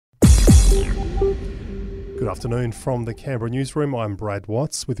Good afternoon from the Canberra newsroom. I'm Brad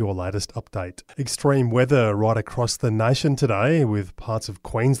Watts with your latest update. Extreme weather right across the nation today, with parts of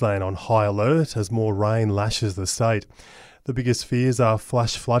Queensland on high alert as more rain lashes the state. The biggest fears are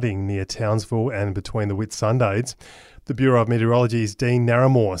flash flooding near Townsville and between the Whitsundays. The Bureau of Meteorology's Dean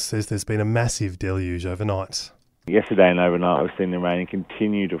Narramore says there's been a massive deluge overnight. Yesterday and overnight, we've seen the rain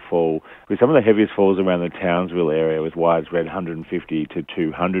continue to fall, with some of the heaviest falls around the Townsville area with widespread 150 to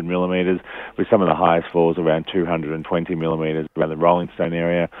 200 millimetres, with some of the highest falls around 220 millimetres around the Rolling Stone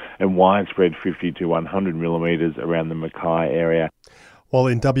area and widespread 50 to 100 millimetres around the Mackay area. While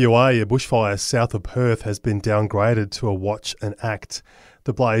in WA, a bushfire south of Perth has been downgraded to a watch and act.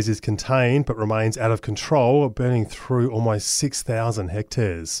 The blaze is contained but remains out of control, burning through almost 6,000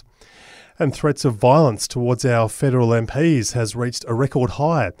 hectares. And threats of violence towards our federal MPs has reached a record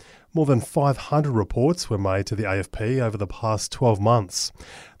high. More than 500 reports were made to the AFP over the past 12 months.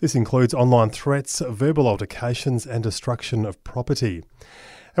 This includes online threats, verbal altercations and destruction of property.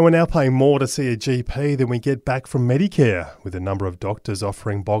 And we're now paying more to see a GP than we get back from Medicare, with the number of doctors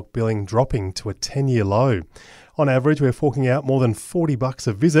offering bulk billing dropping to a 10-year low. On average, we're forking out more than $40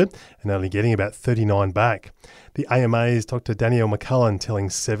 a visit and only getting about $39 back. The AMA's Dr. Danielle McCullen telling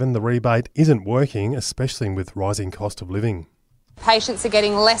Seven the rebate isn't working, especially with rising cost of living. Patients are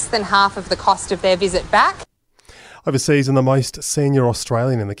getting less than half of the cost of their visit back. Overseas, and the most senior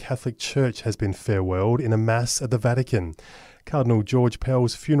Australian in the Catholic Church has been farewelled in a mass at the Vatican. Cardinal George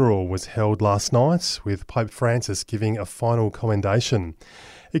Pell's funeral was held last night, with Pope Francis giving a final commendation.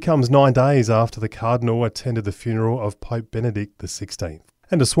 It comes 9 days after the Cardinal attended the funeral of Pope Benedict XVI.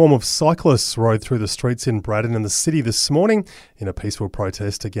 And a swarm of cyclists rode through the streets in Braddon and the city this morning in a peaceful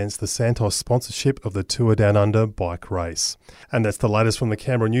protest against the Santos sponsorship of the Tour Down Under bike race. And that's the latest from the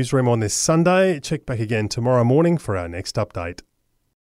Canberra newsroom on this Sunday. Check back again tomorrow morning for our next update.